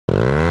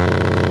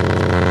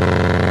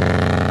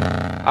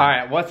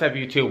Alright, what's up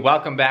YouTube?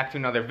 Welcome back to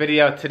another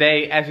video.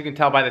 Today, as you can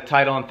tell by the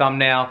title and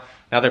thumbnail,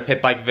 another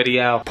pit bike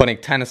video. Putting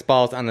tennis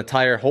balls on the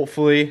tire,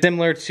 hopefully.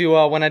 Similar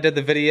to when I did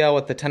the video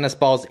with the tennis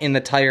balls in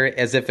the tire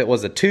as if it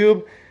was a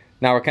tube.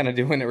 Now we're kind of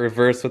doing it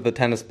reverse with the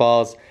tennis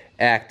balls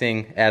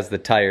acting as the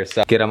tire.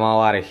 So get them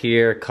all out of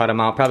here, cut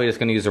them out. Probably just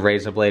gonna use a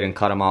razor blade and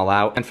cut them all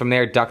out. And from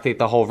there, duct tape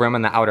the whole rim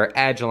and the outer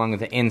edge along with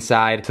the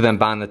inside to then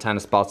bond the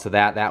tennis balls to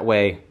that. That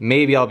way,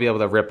 maybe I'll be able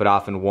to rip it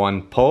off in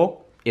one pull.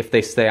 If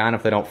they stay on,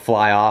 if they don't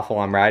fly off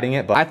while I'm riding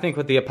it. But I think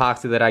with the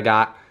epoxy that I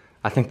got,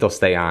 I think they'll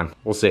stay on.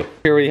 We'll see.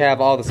 Here we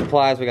have all the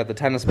supplies. We got the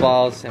tennis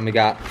balls and we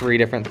got 3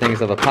 different things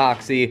of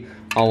epoxy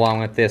along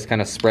with this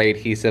kind of spray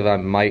adhesive I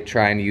might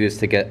try and use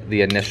to get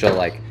the initial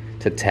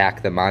to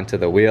tack them onto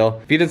the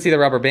wheel. If you didn't see the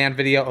rubber band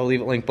video, I'll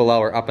leave a link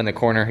below or up in the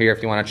corner here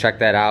if you want to check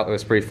that out. It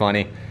was pretty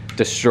funny.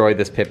 Destroyed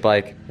this pit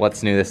bike.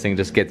 What's new? This thing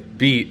just gets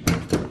beat.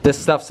 This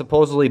stuff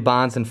supposedly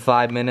bonds in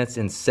 5 minutes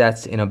and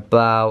sets in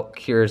about,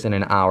 cures in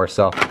an hour.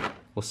 So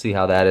we'll see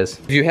how that is.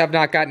 If you have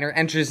not gotten your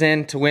entries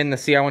in to win the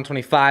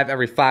CR125,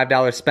 every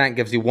 $5 spent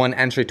gives you 1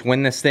 entry to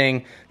win this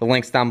thing. The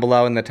link's down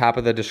below in the top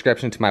of the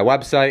description to my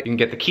website. You can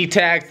get the key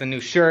tags, the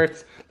new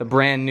shirts, the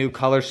brand new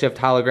color shift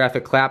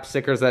holographic clap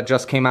stickers that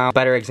just came out.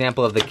 Better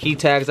example of the key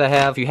tags I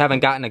have. If you haven't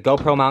gotten a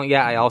GoPro mount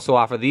yet, I also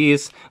offer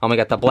these. I only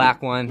got the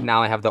black one.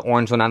 Now I have the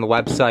orange one on the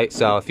website.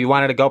 So if you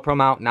wanted a GoPro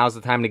mount, now's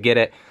the time to get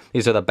it.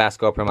 These are the best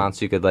GoPro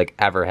mounts you could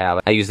ever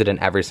have. I use it in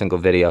every single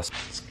video.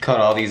 Let's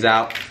cut all these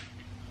out.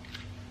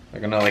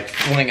 They're gonna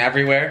fling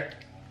everywhere.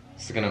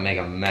 This is gonna make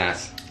a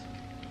mess.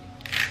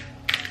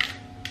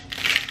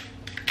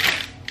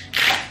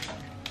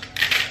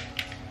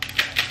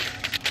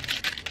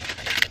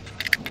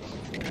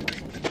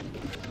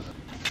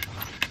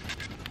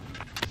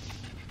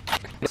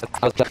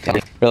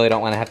 Really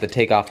don't want to have to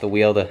take off the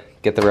wheel to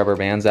get the rubber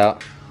bands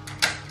out.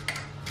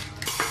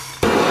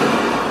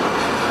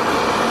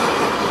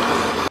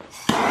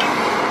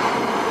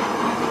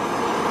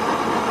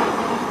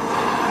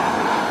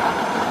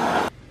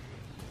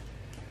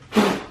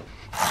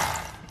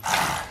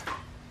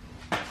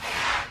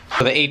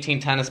 So the 18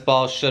 tennis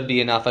balls should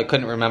be enough. I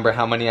couldn't remember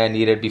how many I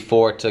needed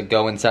before to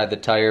go inside the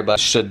tire, but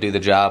should do the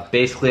job.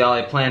 Basically all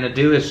I plan to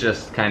do is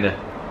just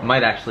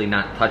might actually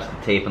not touch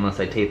the tape unless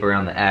I tape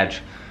around the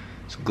edge.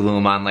 Just glue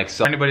them on like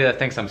so. For anybody that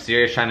thinks I'm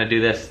serious trying to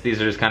do this,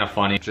 these are just kind of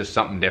funny. Just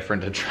something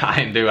different to try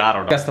and do, I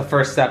don't know. I guess the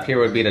first step here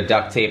would be to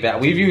duct tape it.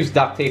 We've used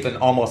duct tape in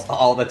almost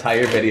all the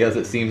tire videos,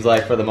 it seems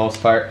like, for the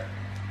most part.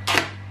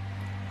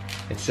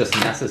 It's just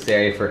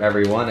necessary for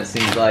everyone, it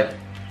seems like.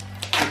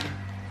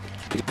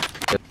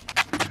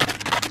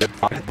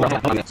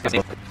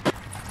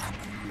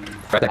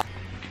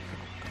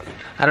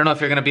 I don't know if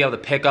you're gonna be able to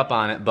pick up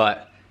on it,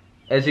 but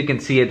as you can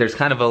see, there's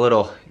kind of a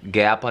little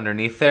gap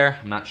underneath there.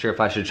 I'm not sure if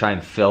I should try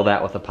and fill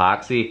that with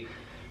epoxy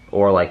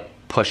or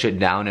push it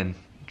down and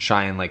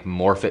try and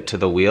morph it to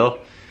the wheel.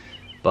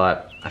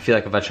 But I feel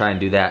like if I try and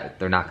do that,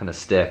 they're not gonna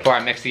stick. Before I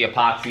mix the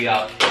epoxy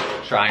up,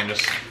 try and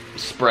just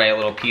spray a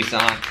little piece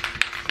on,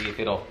 see if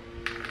it'll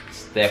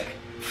stick,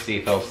 see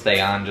if it'll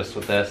stay on just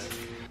with this.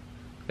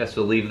 Guess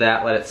we'll leave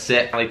that, let it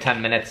sit, probably 10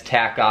 minutes,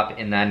 tack up,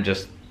 and then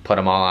just put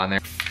them all on there.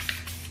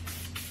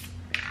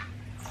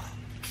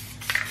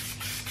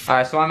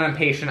 Alright, so I'm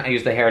impatient. I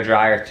use the hair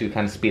dryer to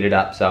kind of speed it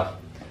up, so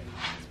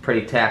it's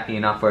pretty tacky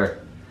enough where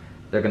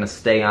they're gonna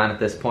stay on at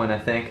this point, I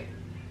think.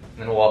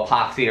 And then we'll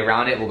epoxy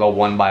around it, we'll go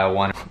one by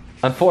one.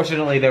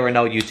 Unfortunately, there were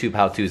no YouTube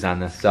how-tos on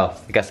this, so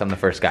I guess I'm the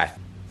first guy.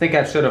 I think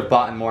I should have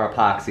bought more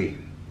epoxy.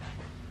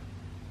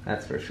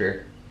 That's for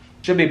sure.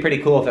 Should be pretty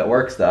cool if it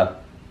works though,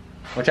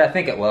 which I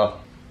think it will.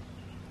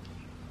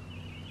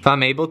 If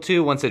I'm able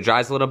to, once it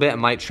dries a little bit, I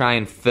might try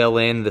and fill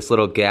in this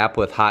little gap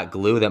with hot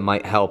glue. That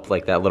might help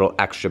that little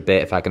extra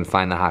bit if I can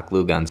find the hot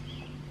glue guns.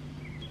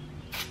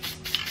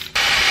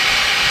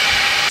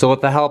 So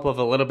with the help of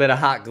a little bit of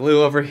hot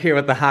glue over here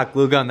with the hot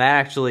glue gun, that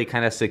actually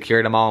kind of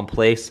secured them all in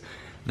place.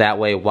 That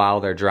way while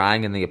they're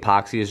drying and the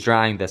epoxy is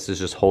drying, this is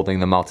just holding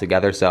them all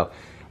together. So,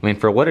 I mean,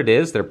 for what it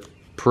is, they're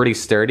pretty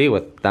sturdy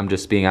with them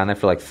just being on there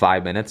for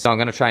 5 minutes. So I'm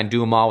gonna try and do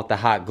them all with the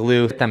hot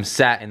glue, get them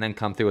set, and then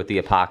come through with the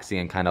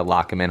epoxy and kind of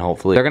lock them in,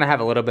 hopefully. They're gonna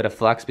have a little bit of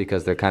flex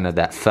because they're kind of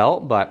that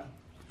felt, but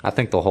I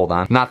think they'll hold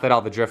on. Not that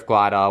all the Drift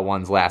Quad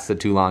ones lasted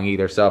too long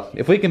either, so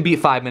if we can beat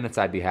 5 minutes,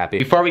 I'd be happy.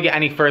 Before we get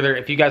any further,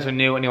 if you guys are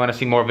new and you wanna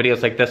see more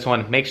videos like this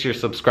one, make sure you're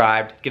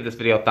subscribed, give this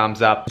video a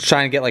thumbs up. Let's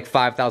try and get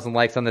 5,000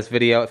 likes on this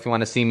video if you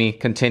wanna see me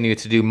continue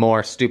to do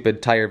more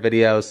stupid tire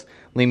videos.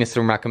 Leave me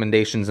some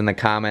recommendations in the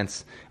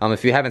comments.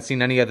 If you haven't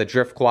seen any of the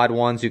Drift Quad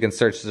ones, you can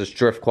search this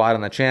Drift Quad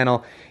on the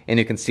channel, and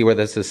you can see where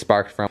this is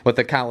sparked from with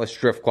the countless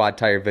Drift Quad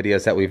tire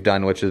videos that we've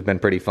done, which has been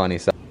pretty funny.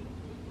 So.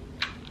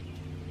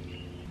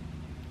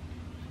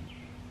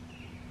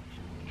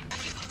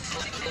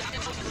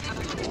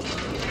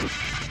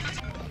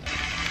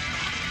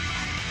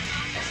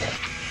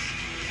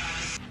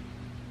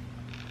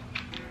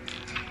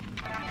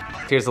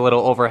 Here's a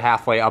little over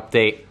halfway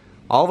update.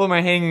 All of them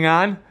are hanging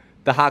on.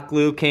 The hot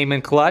glue came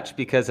in clutch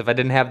because if I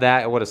didn't have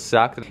that, it would have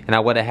sucked. And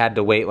I would have had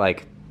to wait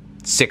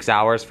 6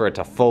 hours for it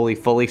to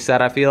fully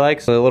set, I feel like.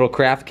 So the little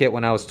craft kit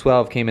when I was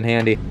 12 came in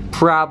handy.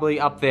 Probably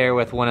up there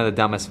with one of the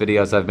dumbest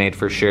videos I've made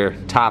for sure.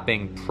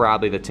 Topping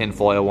probably the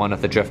tinfoil one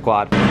with the drift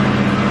quad.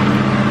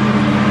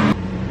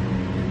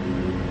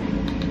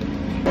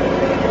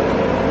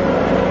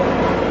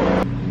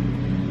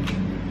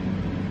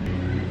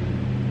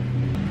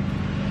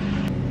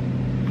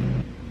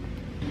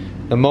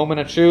 The moment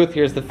of truth,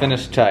 here's the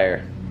finished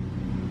tire.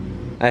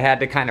 I had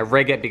to kind of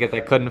rig it because I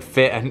couldn't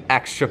fit an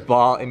extra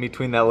ball in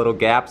between that little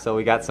gap, so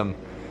we got some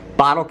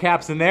bottle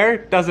caps in there.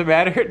 Doesn't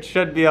matter, it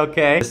should be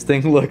okay. This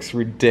thing looks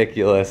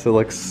ridiculous. It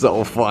looks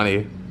so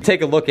funny.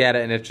 Take a look at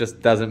it and it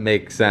just doesn't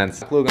make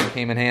sense. Glue gun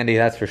came in handy,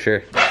 that's for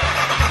sure.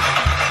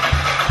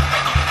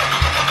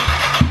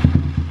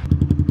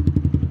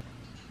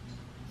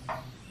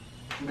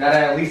 Gotta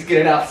at least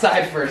get it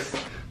outside first.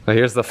 Well,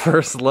 here's the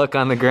first look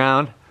on the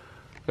ground.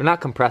 They're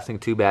not compressing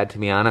too bad, to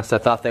be honest. I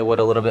thought they would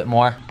a little bit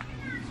more.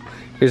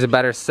 Here's a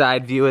better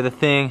side view of the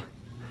thing.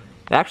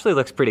 It actually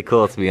looks pretty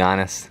cool, to be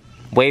honest.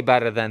 Way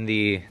better than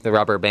the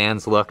rubber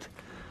bands looked.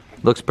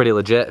 Looks pretty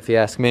legit, if you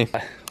ask me.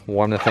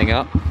 Warm the thing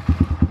up.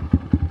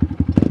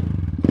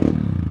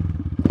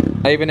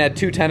 I even had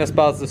 2 tennis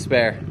balls to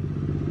spare.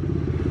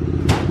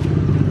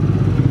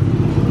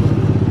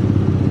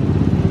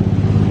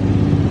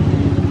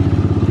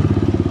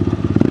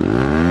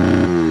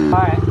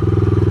 Alright.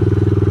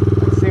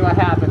 Let's see what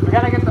happens. We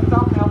gotta get the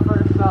thumbnail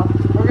first, so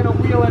we're gonna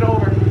wheel it over.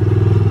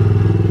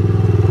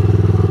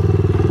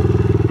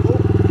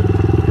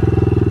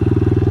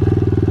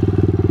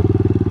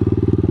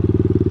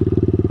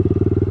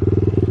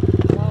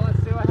 Well,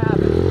 let's see what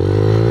happens.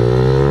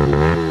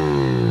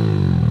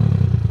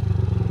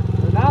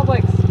 They're not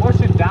like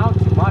smushing down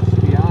too much,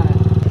 to be honest.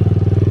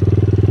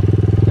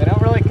 They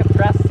don't really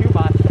compress too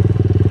much.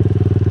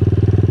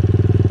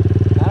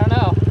 I don't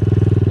know.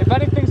 If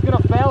anything's gonna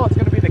fail, it's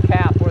gonna be the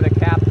cap, or the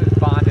cap is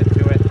bonded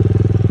to it.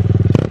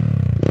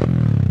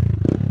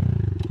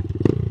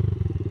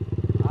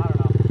 I don't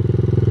know.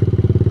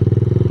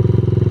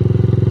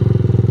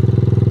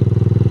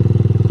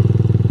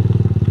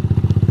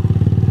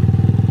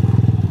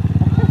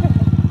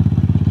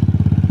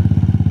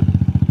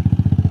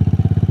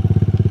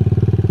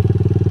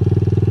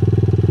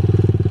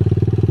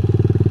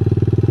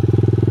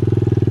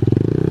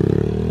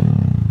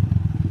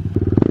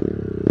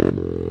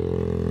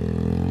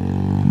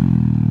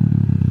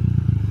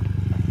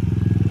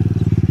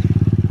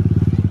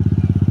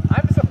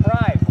 I'm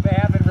surprised they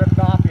haven't ripped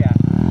off yet.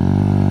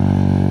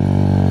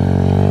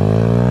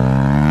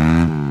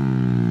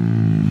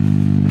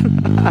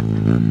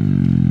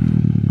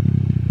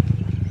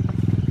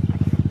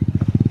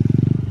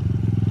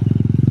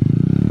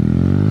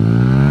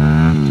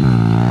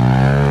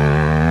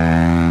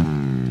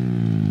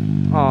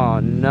 Oh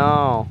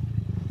no.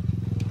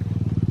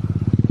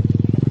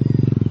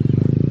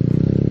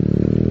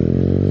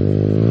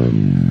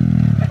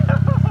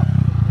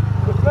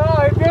 No,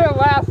 it didn't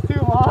last too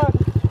long.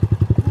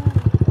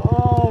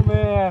 Oh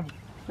man,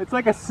 it's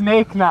like a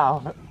snake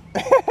now.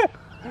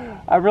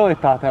 I really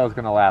thought that was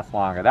gonna last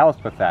longer. That was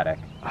pathetic.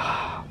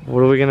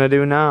 What are we gonna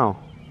do now?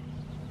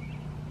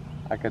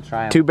 I could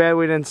try and... Too bad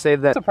we didn't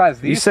save that. I'm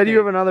surprised You said you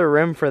have another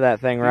rim for that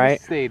thing, right?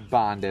 These stayed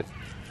bonded.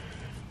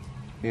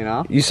 You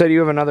know? You said you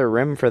have another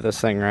rim for this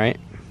thing, right?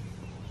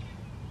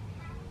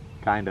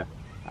 Kinda.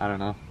 I don't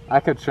know. I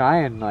could try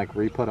and like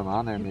re-put them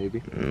on there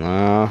maybe.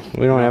 No,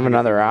 we don't have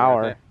another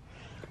hour.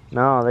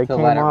 No, they To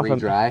came let it off.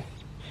 re-dry.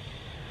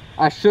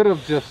 I should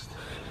have just...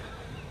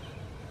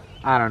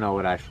 I don't know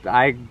what I should...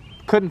 I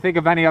couldn't think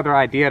of any other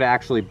idea to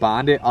actually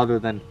bond it other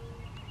than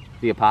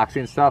the epoxy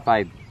and stuff.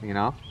 You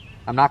know,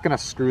 I'm not gonna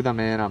screw them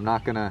in. I'm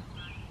not gonna...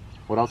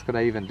 What else could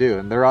I even do?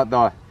 And they're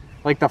the...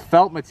 Like the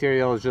felt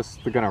material is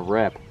just gonna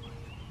rip.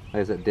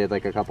 As it did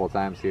like a couple of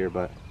times here,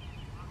 but...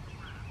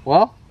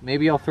 Well,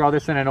 maybe I'll throw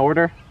this in an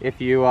order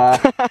if you,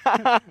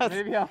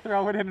 maybe I'll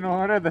throw it in an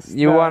order.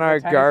 You want our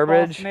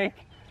garbage? Snake.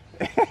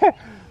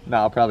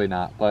 No, probably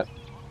not, but...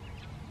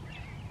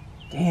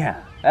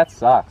 Damn, that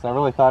sucks. I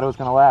really thought it was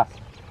gonna last.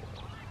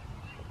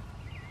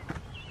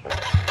 Oh,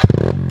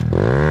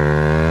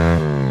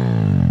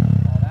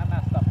 that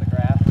messed up the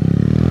grass.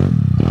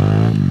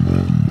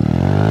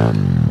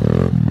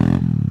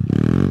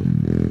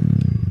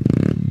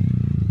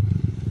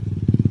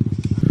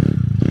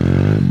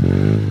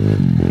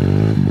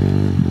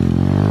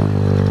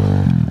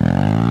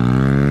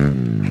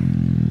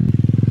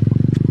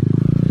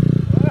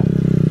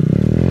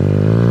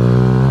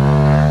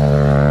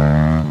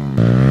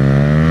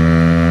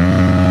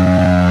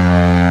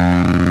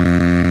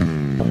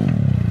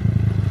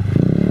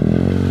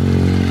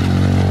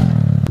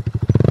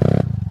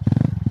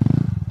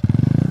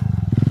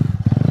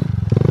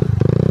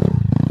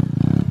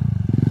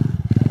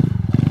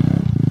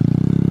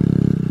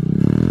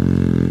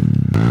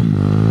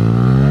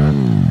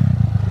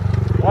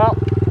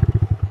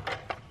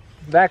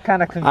 That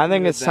kind of. I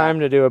think it's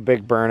time to do a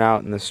big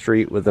burnout in the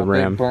street with the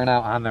rim. Big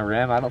burnout on the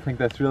rim. I don't think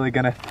that's really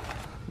gonna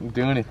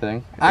do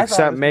anything.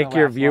 Except make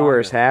your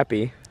viewers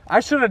happy.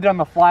 I should have done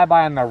the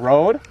flyby on the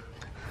road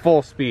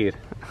full speed,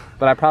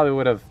 but I probably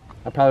would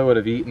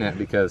have eaten it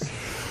because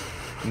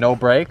no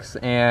brakes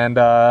and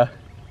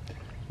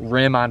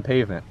rim on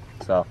pavement.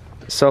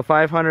 So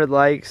 500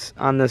 likes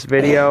on this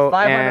video.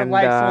 500 and,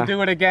 likes, we'll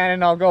do it again,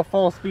 and I'll go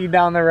full speed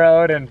down the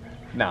road. And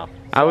no,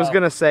 I was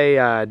gonna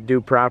say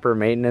do proper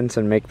maintenance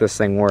and make this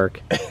thing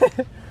work.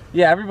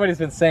 Yeah, everybody's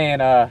been saying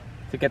to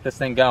get this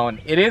thing going.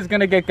 It is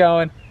gonna get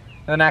going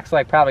in the next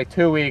like probably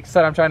 2 weeks.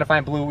 So I'm trying to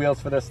find blue wheels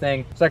for this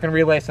thing so I can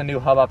relace a new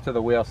hub up to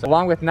the wheel. So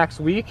along with next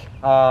week,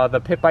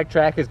 the pit bike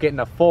track is getting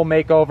a full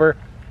makeover.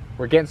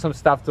 We're getting some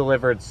stuff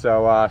delivered,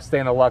 so stay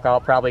on the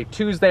lookout. Probably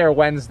Tuesday or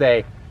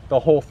Wednesday, the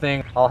whole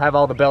thing. I'll have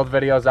all the build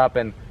videos up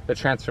and the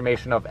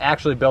transformation of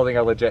actually building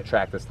a legit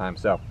track this time.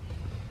 So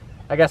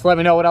I guess let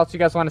me know what else you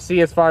guys want to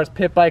see as far as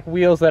pit bike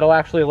wheels that'll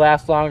actually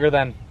last longer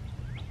than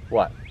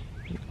what?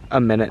 A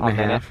minute and a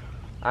half.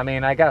 I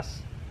mean, I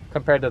guess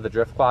compared to the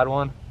drift quad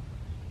one,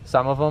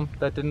 some of them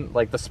that didn't,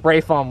 like the spray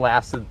foam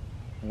lasted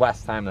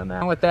less time than that.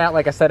 And with that,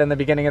 like I said in the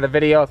beginning of the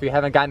video, if you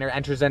haven't gotten your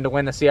entries in to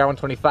win the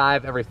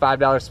CR125, every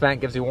 $5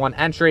 spent gives you 1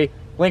 entry.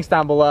 Links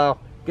down below.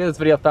 Give this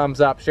video a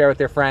thumbs up, share with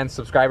your friends,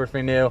 subscribe if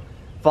you're new.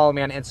 Follow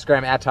me on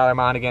Instagram at Tyler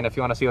Monagan if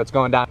you want to see what's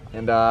going down.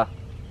 And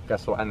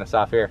guess we'll end this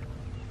off here.